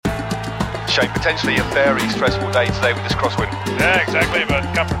Shane, potentially a very stressful day today with this crosswind. Yeah, exactly, but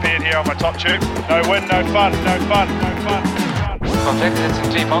come prepared here on my top tube. No wind, no fun, no fun, no fun. Van Vleuten, het zijn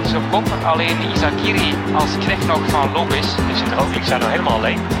 2 man op kop. Alleen Izagiri als knecht nog van Lopez. Die zit er ook. Ik sta nog helemaal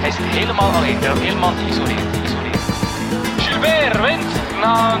alleen. Hij zit helemaal alleen. Helemaal geïsoleerd. Gilbert wint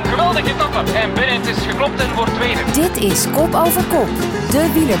na een geweldige etappe. En Bennett is geklopt en wordt tweede. Dit is Kop over Kop, de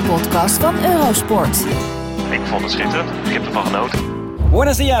wielerpodcast van Eurosport. Ik vond het schitterend. Ik heb ervan genoten.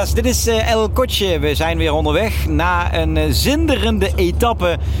 Buenos dias, dit is El Coche. We zijn weer onderweg na een zinderende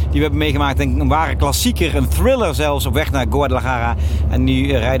etappe die we hebben meegemaakt. Een ware klassieker, een thriller zelfs, op weg naar Guadalajara. En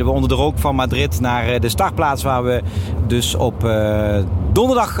nu rijden we onder de rook van Madrid naar de startplaats waar we dus op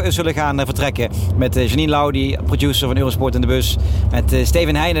donderdag zullen gaan vertrekken. Met Janine Laudy, producer van Eurosport in de bus. Met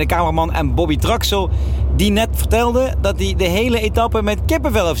Steven Heijnen, de cameraman, en Bobby Traxel, die net vertelde dat hij de hele etappe met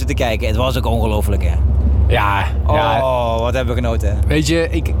kippenvel heeft zitten kijken. Het was ook ongelooflijk, hè? Ja. Wat hebben we genoten. Weet je,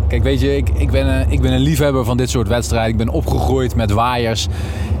 ik ben een liefhebber van dit soort wedstrijden. Ik ben opgegroeid met waaiers.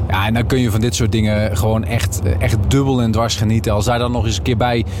 Ja, en dan kun je van dit soort dingen gewoon echt dubbel en dwars genieten. Als daar dan nog eens een keer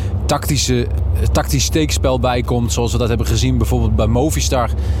bij tactisch steekspel bij komt, zoals we dat hebben gezien bijvoorbeeld bij Movistar.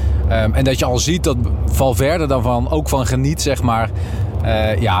 En dat je al ziet dat Valverde daarvan ook van geniet, zeg maar.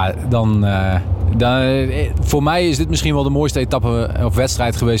 Dan voor mij is dit misschien wel de mooiste etappe of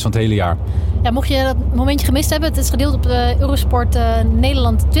wedstrijd geweest van het hele jaar. Ja, mocht je dat momentje gemist hebben, het is gedeeld op de Eurosport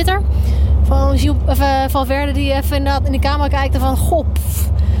Nederland Twitter. Van Valverde die even inderdaad in de camera kijkt en van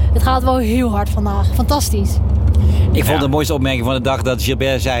het gaat wel heel hard vandaag. Fantastisch. Ik vond de mooiste opmerking van de dag dat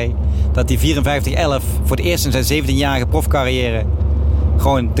Gilbert zei dat hij 54-11 voor het eerst in zijn 17-jarige profcarrière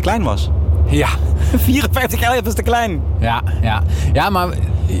gewoon te klein was. Ja. 54-11 is te klein. Ja, maar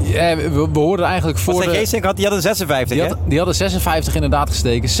we hoorden eigenlijk voor de... Geesink had een 56, die hadden 56 inderdaad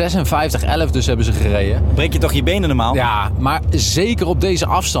gesteken. 56-11 dus hebben ze gereden. Breek je toch je benen normaal? Ja, maar zeker op deze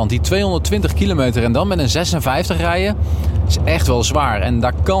afstand, die 220 kilometer en dan met een 56 rijden, is echt wel zwaar. En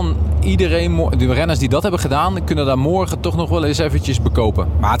daar kan iedereen, de renners die dat hebben gedaan, kunnen daar morgen toch nog wel eens eventjes bekopen.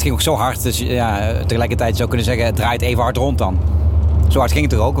 Maar het ging ook zo hard, dus ja, tegelijkertijd zou kunnen zeggen, het draait even hard rond dan. Zo hard ging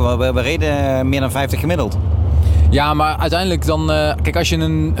het toch ook? We reden meer dan 50 gemiddeld. Ja, maar uiteindelijk dan... kijk, als je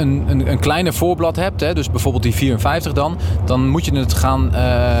een kleiner voorblad hebt, hè, dus bijvoorbeeld die 54 dan moet je het gaan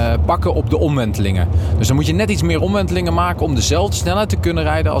pakken op de omwentelingen. Dus dan moet je net iets meer omwentelingen maken om dezelfde snelheid te kunnen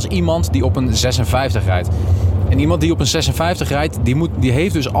rijden als iemand die op een 56 rijdt. En iemand die op een 56 rijdt, die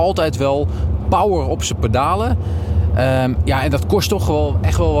heeft dus altijd wel power op zijn pedalen. En dat kost toch wel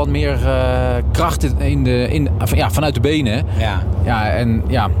echt wel wat meer kracht vanuit de benen.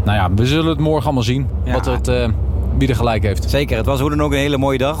 We zullen het morgen allemaal zien. Wie er gelijk heeft. Zeker, het was hoe dan ook een hele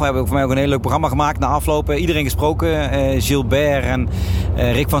mooie dag. We hebben voor mij ook een heel leuk programma gemaakt na afloop. Iedereen gesproken. Gilbert en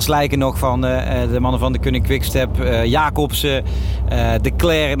Rick van Slijken nog van de mannen van de Koenig Quickstep. Jacobsen, De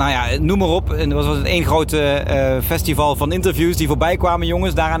Cler, noem maar op. En dat was één grote festival van interviews die voorbij kwamen,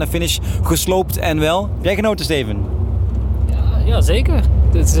 jongens. Daar aan de finish gesloopt en wel. Heb jij genoten, Steven? Ja, zeker.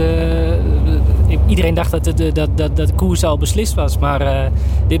 Iedereen dacht dat de koers al beslist was. Maar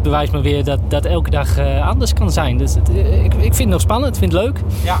dit bewijst me weer dat elke dag anders kan zijn. Dus ik vind het nog spannend. Ik vind het leuk.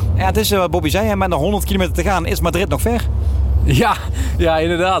 Ja, het is wat Bobby zei. Maar nog 100 kilometer te gaan. Is Madrid nog ver? Ja,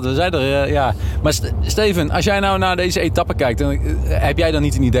 inderdaad. We zijn er. Maar Steven, als jij nou naar deze etappe kijkt, dan heb jij dan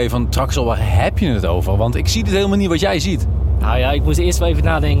niet een idee van Traxel, waar heb je het over? Want ik zie het helemaal niet wat jij ziet. Nou ja, ik moest eerst wel even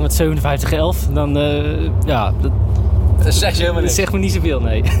nadenken met 57-11. Dan, dat zegt je helemaal niet. Dat zegt me niet zoveel,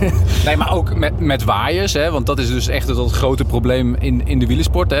 nee. Nee, maar ook met waaiers, hè, want dat is dus echt het grote probleem in de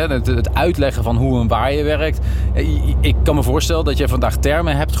wielersport. Hè, het uitleggen van hoe een waaier werkt. Ik kan me voorstellen dat je vandaag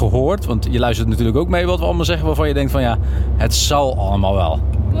termen hebt gehoord, want je luistert natuurlijk ook mee wat we allemaal zeggen, waarvan je denkt van het zal allemaal wel.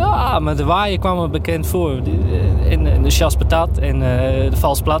 Ja, maar de waaier kwam me bekend voor. De chasse patat en de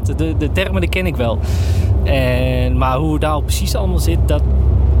vals plat, de termen die ken ik wel. Maar hoe het nou precies allemaal zit, dat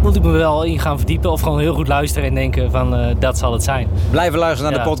moet ik me wel in gaan verdiepen of gewoon heel goed luisteren en denken van dat zal het zijn. Blijven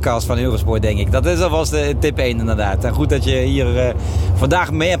luisteren naar de podcast van Eurosport, denk ik. Dat is alvast tip 1 inderdaad. En goed dat je hier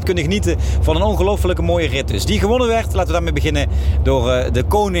vandaag mee hebt kunnen genieten van een ongelofelijke mooie rit. Dus die gewonnen werd, laten we daarmee beginnen, door de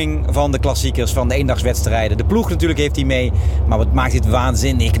koning van de klassiekers, van de eendagswedstrijden. De ploeg natuurlijk heeft hij mee, maar wat maakt dit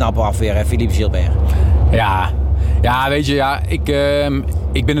waanzinnig knap af weer, Philippe Gilbert. Ja, weet je,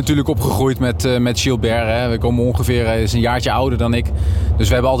 ik ben natuurlijk opgegroeid met Gilbert. Hè. We komen ongeveer, hij is een jaartje ouder dan ik. Dus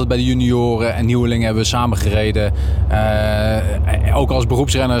we hebben altijd bij de junioren en nieuwelingen hebben we samen gereden. Ook als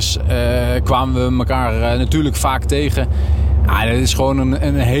beroepsrenners kwamen we elkaar natuurlijk vaak tegen. Ja, dat is gewoon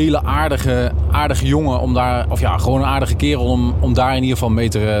een hele aardige jongen om daar, gewoon een aardige kerel om daar in ieder geval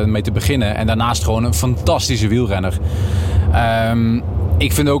mee te beginnen. En daarnaast gewoon een fantastische wielrenner.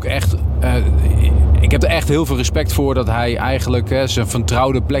 Ik vind ook echt... Ik heb er echt heel veel respect voor dat hij eigenlijk zijn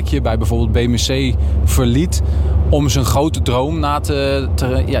vertrouwde plekje bij bijvoorbeeld BMC verliet om zijn grote droom na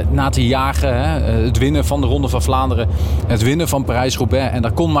te jagen. Hè? Het winnen van de Ronde van Vlaanderen, het winnen van Parijs-Roubaix. En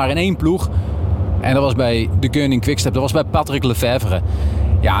dat kon maar in 1 ploeg. En dat was bij de Koning Quickstep, dat was bij Patrick Lefevere.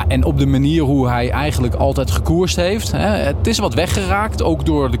 Ja, en op de manier hoe hij eigenlijk altijd gekoerst heeft. Hè. Het is wat weggeraakt, ook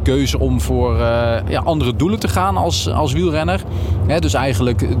door de keuze om voor andere doelen te gaan als wielrenner. Hè, dus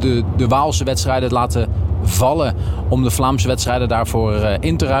eigenlijk de Waalse wedstrijden laten vallen om de Vlaamse wedstrijden daarvoor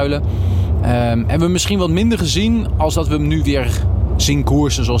in te ruilen. Hebben we misschien wat minder gezien als dat we hem nu weer zien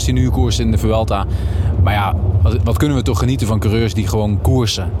koersen zoals hij nu koerst in de Vuelta. Maar ja, wat kunnen we toch genieten van coureurs die gewoon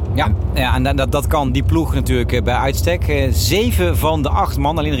koersen. Ja, en dat kan die ploeg natuurlijk bij uitstek. 7 van de 8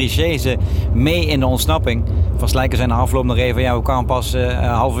 man, alleen Richese, mee in de ontsnapping. Van Slijker zijn de afloop nog even. We kwamen pas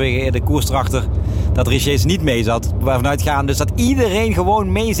halverwege de koers erachter dat Richese niet mee zat. Waarvan uitgaan dus dat iedereen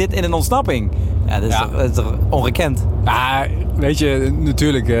gewoon mee zit in een ontsnapping. Ja, dat is toch ongekend. Ja, weet je,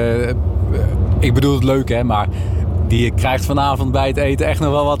 natuurlijk. Ik bedoel het leuk, hè, maar die krijgt vanavond bij het eten echt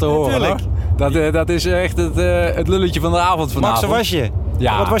nog wel wat te horen. Hoor. Dat is echt het lulletje van de avond vanavond. Max, was je?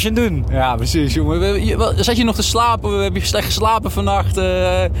 Ja. Wat was je aan het doen? Ja, precies, jongen. Zat je nog te slapen? Heb je slecht geslapen vannacht?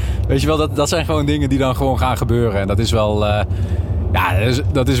 Weet je wel, dat zijn gewoon dingen die dan gewoon gaan gebeuren. En dat is wel...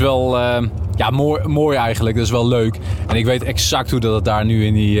 dat is wel mooi eigenlijk. Dat is wel leuk. En ik weet exact hoe dat het daar nu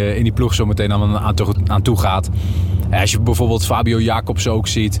in die ploeg zo meteen aan toe gaat. Als je bijvoorbeeld Fabio Jacobsen ook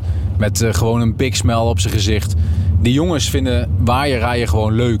ziet, met gewoon een big smile op zijn gezicht. Die jongens vinden waaierrijden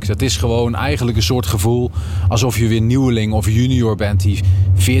gewoon leuk. Dat is gewoon eigenlijk een soort gevoel alsof je weer nieuweling of junior bent. Die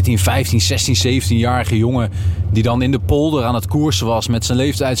 14, 15, 16, 17-jarige jongen die dan in de polder aan het koersen was met zijn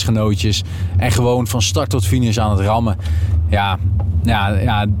leeftijdsgenootjes. En gewoon van start tot finish aan het rammen.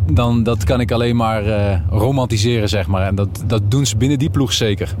 Dan dat kan ik alleen maar romantiseren, zeg maar. En dat doen ze binnen die ploeg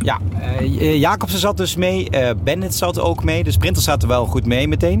zeker. Ja, Jacobsen zat dus mee. Bennett zat ook mee. De sprinters zaten wel goed mee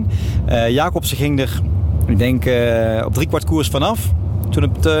meteen. Jacobsen ging er, ik denk, op 3/4 koers vanaf. Toen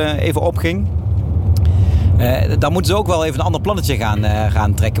het even opging. Dan moeten ze ook wel even een ander plannetje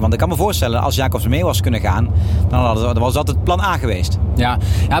gaan trekken. Want ik kan me voorstellen, als Jacobsen mee was kunnen gaan, dan was dat het plan A geweest. Ja,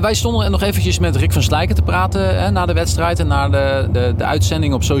 wij stonden nog eventjes met Rick van Slijken te praten na de wedstrijd en na de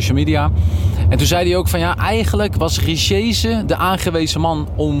uitzending op social media. En toen zei hij ook van eigenlijk was Richese de aangewezen man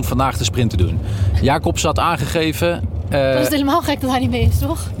om vandaag de sprint te doen. Jacobsen had aangegeven... Dat is helemaal gek dat hij niet mee is,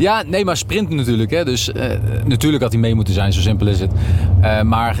 toch? Ja, nee, maar sprinten natuurlijk. Hè. Dus natuurlijk had hij mee moeten zijn, zo simpel is het.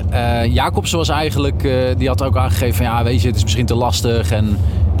 Maar Jacobsen was eigenlijk... die had ook aangegeven van weet je, het is misschien te lastig. En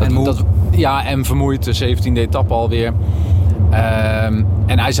vermoeid, de 17e etappe alweer.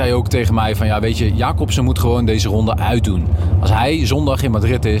 En hij zei ook tegen mij van weet je, Jacobsen moet gewoon deze ronde uitdoen. Als hij zondag in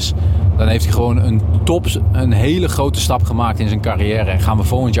Madrid is, dan heeft hij gewoon een hele grote stap gemaakt in zijn carrière. En gaan we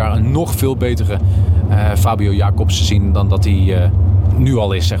volgend jaar een nog veel betere Fabio Jacobsen zien dan dat hij nu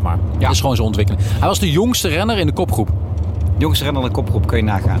al is, zeg maar. Ja. Dat is gewoon zijn ontwikkeling. Hij was de jongste renner in de kopgroep. Jongste renner in de kopgroep kun je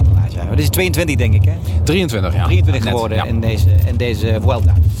nagaan. Dat is 22, denk ik, hè? 23, ja. 23 geworden in deze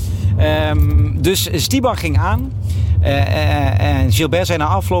Vuelta. Dus Stybar ging aan. En Gilbert zei na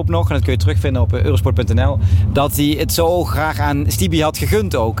afloop nog, en dat kun je terugvinden op eurosport.nl, dat hij het zo graag aan Stibi had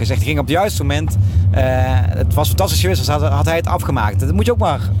gegund ook. Hij zegt, hij ging op het juiste moment. Het was fantastisch geweest, had hij het afgemaakt. Dat moet je ook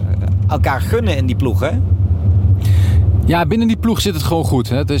maar elkaar gunnen in die ploeg, hè? Ja, binnen die ploeg zit het gewoon goed.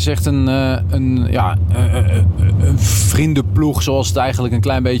 Hè. Het is echt een vriendenploeg, zoals het eigenlijk een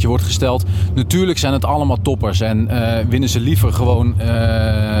klein beetje wordt gesteld. Natuurlijk zijn het allemaal toppers en winnen ze liever gewoon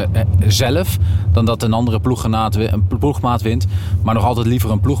zelf dan dat een andere ploegmaat wint. Maar nog altijd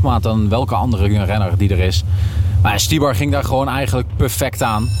liever een ploegmaat dan welke andere renner die er is. Maar Stybar ging daar gewoon eigenlijk perfect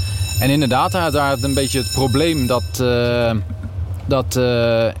aan. En inderdaad, hij had daar een beetje het probleem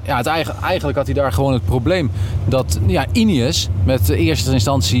eigenlijk had hij daar gewoon het probleem dat Ineos met eerste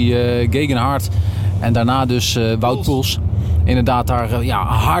instantie Gegenhardt en daarna dus Wout Poels inderdaad daar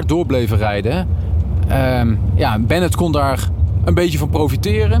hard door bleven rijden. Bennett kon daar een beetje van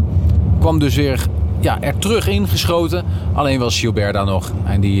profiteren. Kwam dus weer er terug ingeschoten. Alleen was Gilbert daar nog.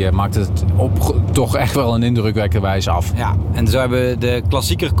 En die maakte het op toch echt wel een indrukwekkende wijze af. Ja, en zo hebben de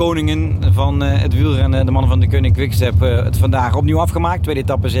klassieker koningen van het wielrennen, de mannen van de Koning Quickstep, het vandaag opnieuw afgemaakt. Tweede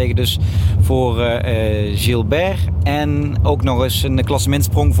etappezege dus voor Gilbert. En ook nog eens een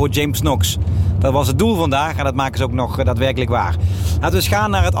klassementsprong voor James Knox. Dat was het doel vandaag en dat maken ze ook nog daadwerkelijk waar. Laten we eens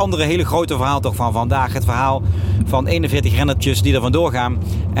gaan naar het andere hele grote verhaal toch van vandaag. Het verhaal van 41 rennertjes die er vandoor gaan.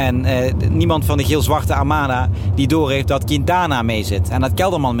 En niemand van de geel-zwarte Armada die doorheeft dat Quintana mee zit. En dat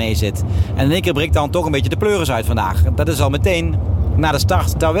Kelderman mee zit. En in één keer breekt dan toch een beetje de pleuris uit vandaag. Dat is al meteen na de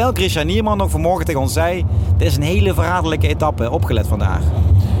start. Terwijl Christian Nierman nog vanmorgen tegen ons zei, dit is een hele verraderlijke etappe, opgelet vandaag.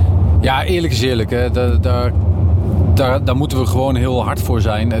 Ja, eerlijk is eerlijk. Hè. Daar moeten we gewoon heel hard voor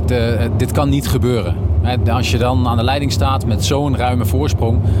zijn. Dit kan niet gebeuren. Als je dan aan de leiding staat met zo'n ruime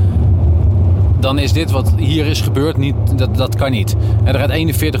voorsprong, dan is dit wat hier is gebeurd niet. Dat kan niet. Er rijdt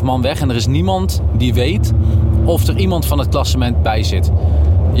 41 man weg en er is niemand die weet of er iemand van het klassement bij zit.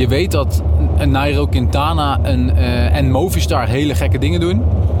 Je weet dat Nairo Quintana en Movistar hele gekke dingen doen.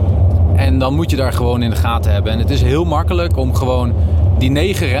 En dan moet je daar gewoon in de gaten hebben. En het is heel makkelijk om gewoon die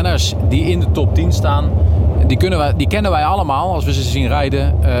 9 renners die in de top 10 staan, die kennen wij allemaal als we ze zien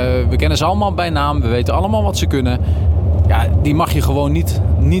rijden. We kennen ze allemaal bij naam. We weten allemaal wat ze kunnen. Ja, die mag je gewoon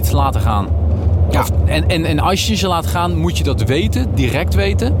niet laten gaan. Ja. En als je ze laat gaan, moet je dat weten, direct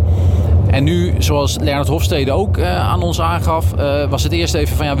weten. En nu, zoals Lennart Hofstede ook aan ons aangaf, was het eerst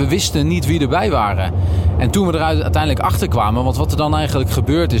even van we wisten niet wie erbij waren. En toen we er uiteindelijk achter kwamen, want wat er dan eigenlijk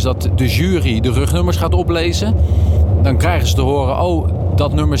gebeurt is dat de jury de rugnummers gaat oplezen. Dan krijgen ze te horen,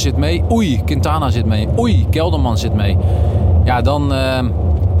 dat nummer zit mee. Oei, Quintana zit mee. Oei, Kelderman zit mee. Ja, dan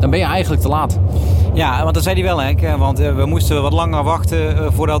ben je eigenlijk te laat. Ja, want dat zei hij wel, hè? Want we moesten wat langer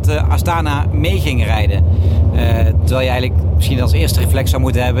wachten voordat Astana mee ging rijden. Terwijl je eigenlijk misschien als eerste reflex zou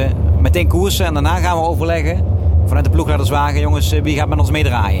moeten hebben. Meteen koersen en daarna gaan we overleggen vanuit de ploegleiderswagen. Jongens, wie gaat met ons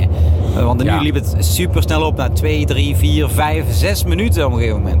meedraaien? Want nu liep het super snel op naar 2, 3, 4, 5, 6 minuten op een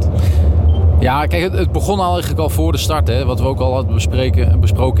gegeven moment. Ja, kijk, het begon eigenlijk al voor de start. Hè, wat we ook al hadden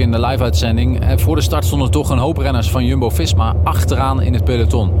besproken in de live-uitzending. Voor de start stonden toch een hoop renners van Jumbo-Visma achteraan in het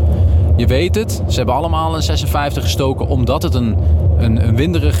peloton. Je weet het, ze hebben allemaal een 56 gestoken omdat het een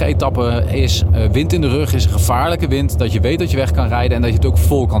winderige etappe is. Wind in de rug is een gevaarlijke wind. Dat je weet dat je weg kan rijden en dat je het ook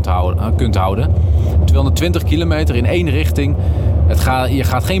vol kunt houden. 220 kilometer in één richting. Je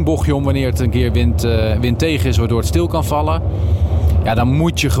gaat geen bochtje om wanneer het een keer wind tegen is, waardoor het stil kan vallen. Ja, dan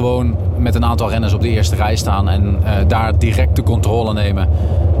moet je gewoon met een aantal renners op de eerste rij staan en daar direct de controle nemen.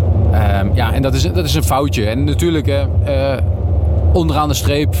 En dat is een foutje. En natuurlijk, onderaan de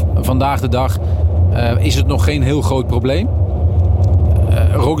streep, vandaag de dag, is het nog geen heel groot probleem.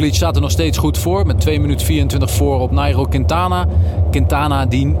 Roglic staat er nog steeds goed voor, met 2 minuten 24 voor op Nairo Quintana. Quintana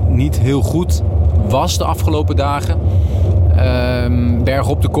die niet heel goed was de afgelopen dagen. Berg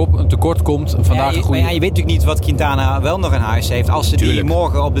op de kop, een tekort komt. Vandaag een goede... Maar je weet natuurlijk niet wat Quintana wel nog in huis heeft. Als ze die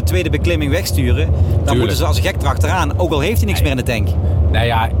morgen op de tweede beklimming wegsturen, dan moeten ze als een gek erachteraan. Ook al heeft hij niks meer in de tank. Nou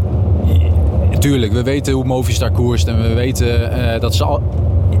ja, tuurlijk. We weten hoe Movistar koerst en we weten dat ze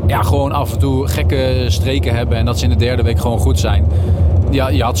gewoon af en toe gekke streken hebben en dat ze in de derde week gewoon goed zijn. Ja,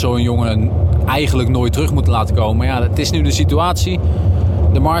 je had zo'n jongen eigenlijk nooit terug moeten laten komen. Maar ja, het is nu de situatie.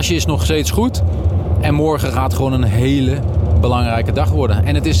 De marge is nog steeds goed. En morgen gaat gewoon een hele belangrijke dag worden.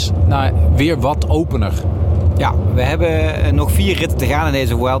 En het is weer wat opener. Ja, we hebben nog 4 ritten te gaan in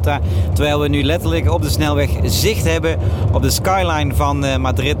deze Vuelta. Terwijl we nu letterlijk op de snelweg zicht hebben op de skyline van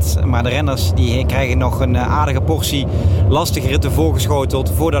Madrid. Maar de renners die krijgen nog een aardige portie lastige ritten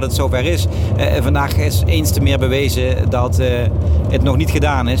voorgeschoteld voordat het zover is. Vandaag is eens te meer bewezen dat het nog niet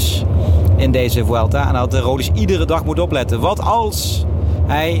gedaan is in deze Vuelta. En dat Roglic iedere dag moet opletten. Wat als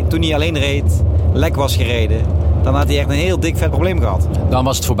hij, toen hij alleen reed, lek was gereden, dan had hij echt een heel dik vet probleem gehad. Dan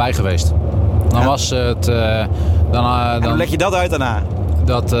was het voorbij geweest. Dan was het... En hoe leg je dat uit daarna?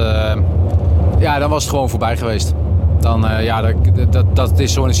 Dan was het gewoon voorbij geweest. Dat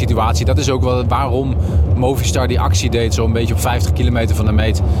is zo'n situatie. Dat is ook wel waarom Movistar die actie deed. Zo'n beetje op 50 kilometer van de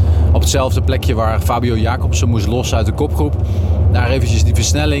meet. Op hetzelfde plekje waar Fabio Jacobsen moest los uit de kopgroep. Daar eventjes die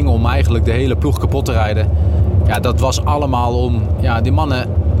versnelling om eigenlijk de hele ploeg kapot te rijden. Ja, dat was allemaal om die mannen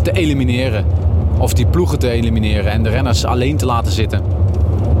te elimineren. Of die ploegen te elimineren en de renners alleen te laten zitten.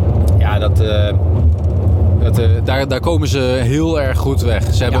 Ja, daar komen ze heel erg goed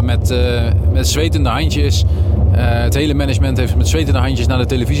weg. Ze hebben met zwetende handjes... het hele management heeft met zwetende handjes naar de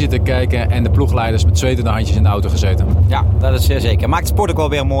televisie te kijken... en de ploegleiders met zwetende handjes in de auto gezeten. Ja, dat is zeker. Maakt de sport ook wel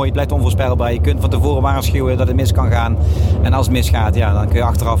weer mooi. Het blijft onvoorspelbaar. Je kunt van tevoren waarschuwen dat het mis kan gaan. En als het misgaat, dan kun je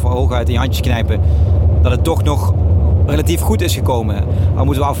achteraf hooguit in je handjes knijpen... dat het toch nog relatief goed is gekomen. Dan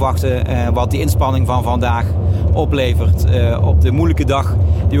moeten we afwachten wat die inspanning van vandaag oplevert op de moeilijke dag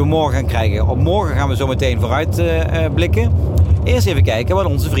die we morgen gaan krijgen. Op morgen gaan we zo meteen vooruit blikken. Eerst even kijken wat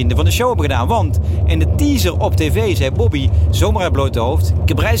onze vrienden van de show hebben gedaan. Want in de teaser op tv zei Bobby, zomaar uit blote hoofd,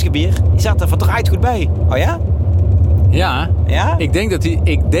 Gebreisgebier, die zat er verdraaid goed bij. Oh ja? Ja? Ik denk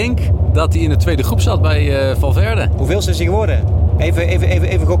dat hij in de tweede groep zat bij Valverde. Hoeveel is hij geworden?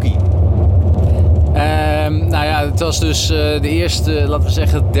 Even gokkie. Nou ja, het was dus de eerste, laten we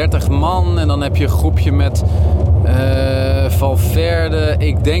zeggen, 30 man. En dan heb je een groepje met Valverde.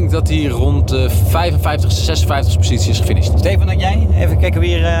 Ik denk dat hij rond de 55, 56 positie is gefinished. Stefan en jij? Even kijken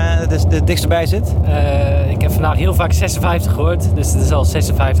wie er de dichtst bij zit. Ik heb vandaag heel vaak 56 gehoord, dus het zal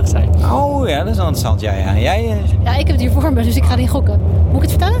 56 zijn. Oh ja, dat is wel interessant. Ja. Jij? Ja, ik heb het hier voor me, dus ik ga niet gokken. Moet ik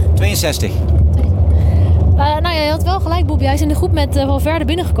het vertellen? 62. Nou ja, je had wel gelijk, Bob. Hij is in de groep met Valverde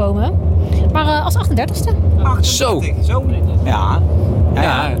binnengekomen. Maar als 38ste. Zo. Ja.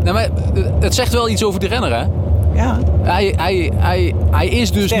 Nou, maar het zegt wel iets over de renner, hè? Ja. Hij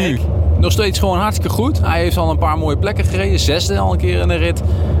is dus sterk. nu nog steeds gewoon hartstikke goed. Hij heeft al een paar mooie plekken gereden. 6e al een keer in de rit.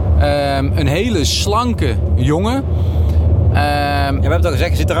 Een hele slanke jongen. We hebben het al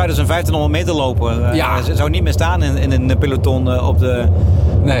gezegd, je ziet eruit als een 1500 meter loper. Ja. Ze zou niet meer staan in een peloton op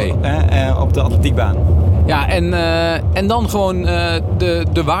de atletiekbaan. Ja, en dan gewoon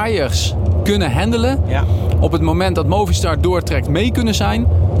de waaiers kunnen handelen. Ja. Op het moment dat Movistar doortrekt mee kunnen zijn.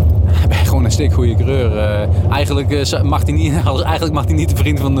 Ben je gewoon een stikgoeie coureur. Eigenlijk mag hij niet de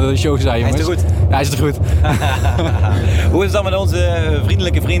vriend van de show zijn, jongens. Hij is te goed. Ja, hij is te goed. Hoe is het dan met onze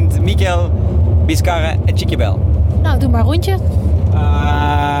vriendelijke vriend Mikel Biscarra en Chiquibel? Nou, doe maar een rondje.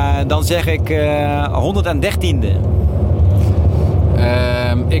 Dan zeg ik 113e.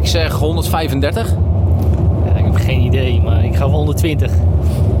 Ik zeg 135. Ja, ik heb geen idee, maar ik ga voor 120.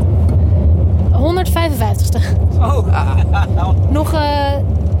 155ste. Oh. Nog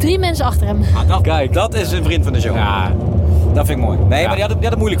 3 mensen achter hem. Kijk, dat is een vriend van de show. Ja. Dat vind ik mooi. Nee, maar die had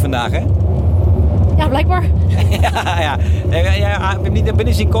het moeilijk vandaag, hè? Ja, blijkbaar. Ja. Heb je hem niet naar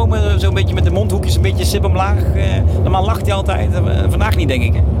binnen zien komen? Zo'n beetje met de mondhoekjes, een beetje sip omlaag. Normaal lacht hij altijd. Vandaag niet, denk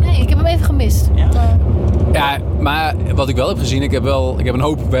ik. Hè? Nee, ik heb hem even gemist. Ja. Ja, maar wat ik wel heb gezien,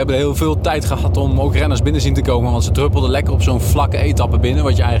 we hebben heel veel tijd gehad om ook renners binnen zien te komen. Want ze druppelden lekker op zo'n vlakke etappe binnen,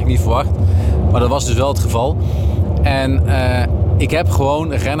 wat je eigenlijk niet verwacht. Maar dat was dus wel het geval. En ik heb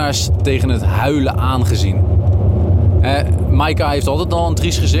gewoon renners tegen het huilen aangezien. Maika heeft altijd al een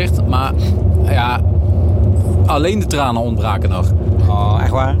triest gezicht, maar ja, alleen de tranen ontbraken nog. Oh,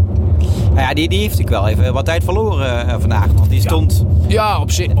 echt waar? Nou ja, die heeft natuurlijk wel even wat tijd verloren vandaag. Want die stond... Ja,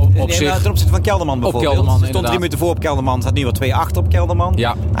 op zich. Ten opzichte van Kelderman bijvoorbeeld. Kelderman, stond inderdaad. 3 minuten voor op Kelderman. Staat nu wel 2 achter op Kelderman.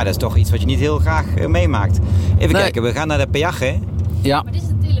 Ja. Nou, dat is toch iets wat je niet heel graag meemaakt. Even kijken, we gaan naar de Peaje. Ja. Maar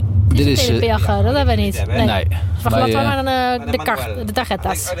dit is het Telepeaje, dat hebben we niet. Nee. Laten we maar de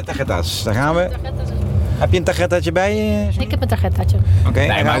tarjetas. De tarjetas, daar gaan we. Heb je een tarjetaatje bij je? Ik heb een tarjetaatje. Oké,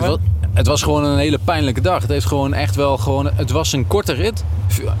 Nee, maar het was gewoon een hele pijnlijke dag. Het heeft gewoon echt wel het was een korte rit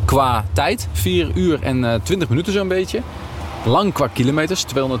qua tijd. 4 uur en 20 minuten zo'n beetje. Lang qua kilometers,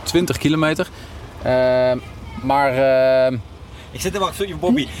 220 kilometer. Maar Ik zit er wacht, sorry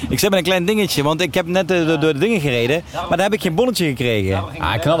Bobby. Ik zit met een klein dingetje, want ik heb net door de dingen gereden. Maar daar heb ik geen bonnetje gekregen.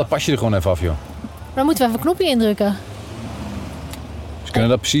 knallen pas je er gewoon even af, joh. Dan moeten we even een knopje indrukken. Ze kunnen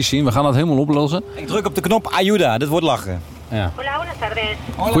dat precies zien. We gaan dat helemaal oplossen. Ik druk op de knop Ayuda, dit wordt lachen. Ja. Hola, buenas tardes.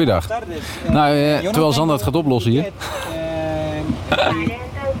 Goeiedag. Nou, terwijl Sander het gaat oplossen hier. Vale,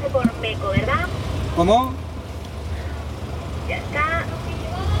 entonces por Meco, ¿verdad? ¿Cómo? Ya está.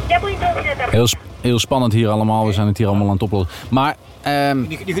 Ya puedo introducir la tarjeta. Heel spannend hier allemaal. We zijn het hier allemaal aan het oplossen. Maar,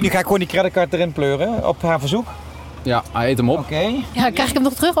 Nu ga ik gewoon die creditcard erin pleuren, op haar verzoek. ja, hij eet hem op. Oké. Ja, krijg ik hem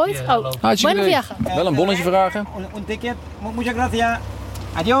nog terug ooit? Oh, Hartstikke bueno leuk. viaje. Wel een bonnetje vragen. Een ticket. Muchas gracias.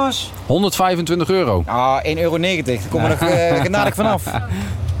 Adios. €125. Ah, €1,90. Daar komen we nog genadig vanaf.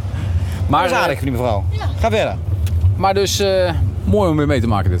 Maar dat is aardig, die mevrouw. Ga verder. Maar dus mooi om weer mee te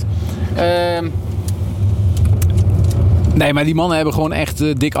maken dit. Nee, maar die mannen hebben gewoon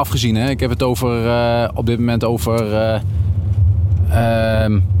echt dik afgezien. Hè? Ik heb het op dit moment over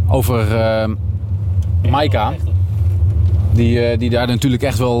Maika. Die daar natuurlijk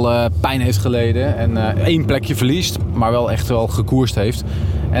echt wel pijn heeft geleden. En 1 plekje verliest, maar wel echt wel gekoerst heeft.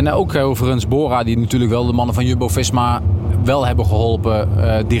 En ook overigens Bora, die natuurlijk wel de mannen van Jumbo-Visma wel hebben geholpen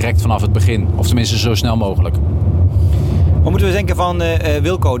direct vanaf het begin. Of tenminste zo snel mogelijk. Wat moeten we denken van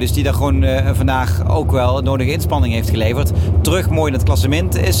Wilco, dus die daar gewoon vandaag ook wel nodige inspanning heeft geleverd. Terug mooi in het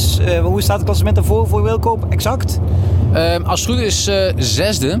klassement. Hoe staat het klassement ervoor voor Wilco exact? Als het goed is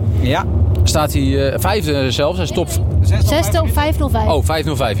 6e. Ja. Staat hij 5e zelfs. Hij is top 6e op 505. Oh,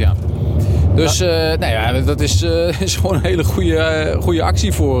 505, ja. Dus nou ja, dat is gewoon een hele goede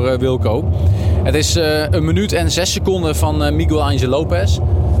actie voor Wilco. Het is 1 minuut en 6 seconden van Miguel Ángel Lopez.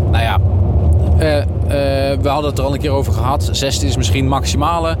 Nou ja, we hadden het er al een keer over gehad. 6e is misschien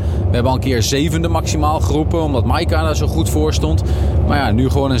maximale. We hebben al een keer 7e maximaal geroepen, omdat Maika daar zo goed voor stond. Maar ja, nu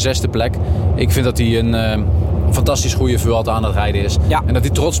gewoon een 6e plek. Ik vind dat hij een fantastisch goede Vuelta aan het rijden is. Ja. En dat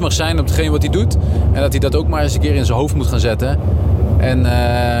hij trots mag zijn op hetgeen wat hij doet. En dat hij dat ook maar eens een keer in zijn hoofd moet gaan zetten. En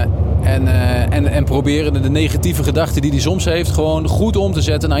En proberen de negatieve gedachten die hij soms heeft gewoon goed om te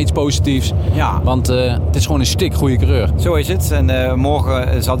zetten naar iets positiefs. Ja. Want het is gewoon een stikgoeie coureur. Zo is het. En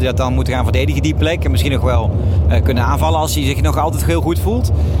morgen zal hij dat dan moeten gaan verdedigen, die plek. En misschien nog wel kunnen aanvallen als hij zich nog altijd heel goed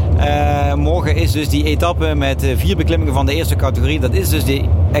voelt. Morgen is dus die etappe met 4 beklimmingen van de eerste categorie. Dat is dus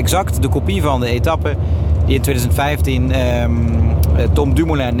exact de kopie van de etappe die in 2015 Tom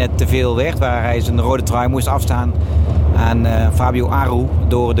Dumoulin net te veel werd. Waar hij zijn rode trui moest afstaan aan Fabio Aru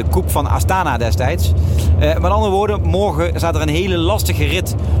door de Coupe van Astana destijds. Met andere woorden, morgen staat er een hele lastige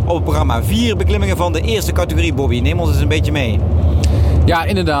rit op het programma. 4 beklimmingen van de eerste categorie, Bobby. Neem ons eens een beetje mee. Ja,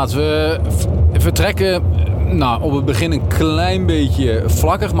 inderdaad. We vertrekken op het begin een klein beetje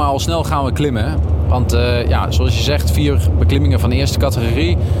vlakkig, maar al snel gaan we klimmen. Want zoals je zegt, 4 beklimmingen van de eerste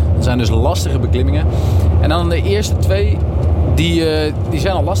categorie. Dat zijn dus lastige beklimmingen. En dan de eerste 2, die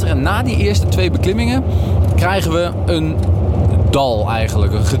zijn al lastig. En na die eerste 2 beklimmingen krijgen we een dal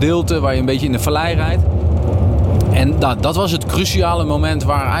eigenlijk. Een gedeelte waar je een beetje in de vallei rijdt. En dat was het cruciale moment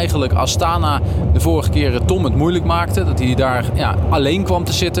waar eigenlijk Astana de vorige keer Tom het moeilijk maakte. Dat hij daar alleen kwam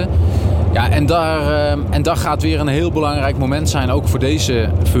te zitten. Ja, en daar gaat weer een heel belangrijk moment zijn, ook voor deze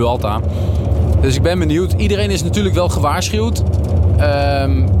Vuelta. Dus ik ben benieuwd. Iedereen is natuurlijk wel gewaarschuwd.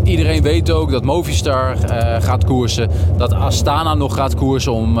 Iedereen weet ook dat Movistar gaat koersen. Dat Astana nog gaat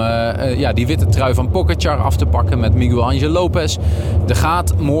koersen om die witte trui van Pogačar af te pakken met Miguel Angel Lopez. Er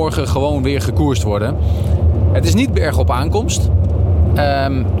gaat morgen gewoon weer gekoerst worden. Het is niet berg op aankomst.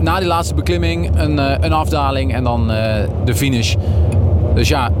 Na die laatste beklimming een afdaling en dan de finish. Dus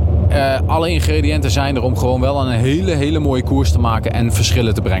ja, alle ingrediënten zijn er om gewoon wel een hele mooie koers te maken en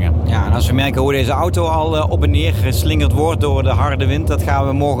verschillen te brengen. Ja, en als we merken hoe deze auto al op en neer geslingerd wordt door de harde wind, dat gaan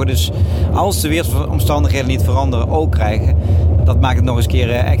we morgen dus, als de weersomstandigheden niet veranderen, ook krijgen. Dat maakt het nog eens keer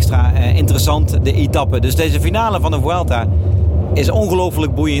extra interessant, de etappe. Dus deze finale van de Vuelta is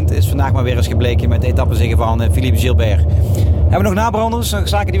ongelooflijk boeiend. Is vandaag maar weer eens gebleken met de etappenzege van Philippe Gilbert. Hebben we nog nabranders? Nog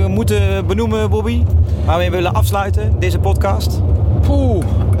zaken die we moeten benoemen, Bobby? Waar we willen afsluiten, deze podcast?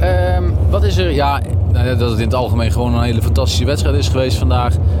 Wat is er? Ja, dat het in het algemeen gewoon een hele fantastische wedstrijd is geweest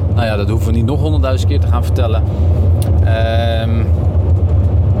vandaag. Nou ja, dat hoeven we niet nog 100.000 keer te gaan vertellen.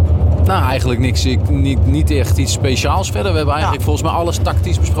 Eigenlijk niks. Niet echt iets speciaals verder. We hebben eigenlijk volgens mij alles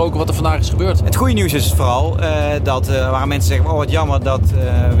tactisch besproken wat er vandaag is gebeurd. Het goede nieuws is vooral dat waar mensen zeggen, wat jammer dat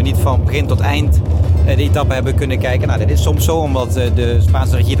we niet van begin tot eind de etappe hebben kunnen kijken. Nou, dat is soms zo, omdat de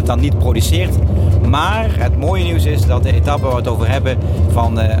Spaanse regie dat dan niet produceert. Maar het mooie nieuws is dat de etappe waar we het over hebben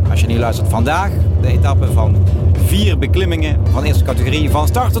van, als je nu luistert vandaag, de etappe van 4 beklimmingen van eerste categorie van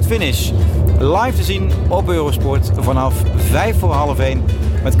start tot finish. Live te zien op Eurosport vanaf 1:05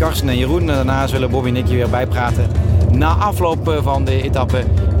 met Karsten en Jeroen. En daarna zullen Bobby en ik je weer bijpraten na afloop van de etappe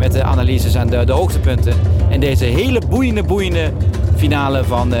met de analyses en de hoogtepunten. En deze hele boeiende finale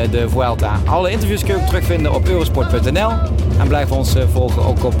van de Vuelta. Alle interviews kun je ook terugvinden op eurosport.nl. En blijf ons volgen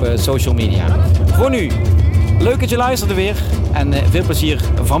ook op social media. Voor nu, leuk dat je luisterde weer. En veel plezier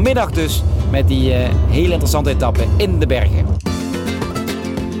vanmiddag dus met die hele interessante etappe in de bergen.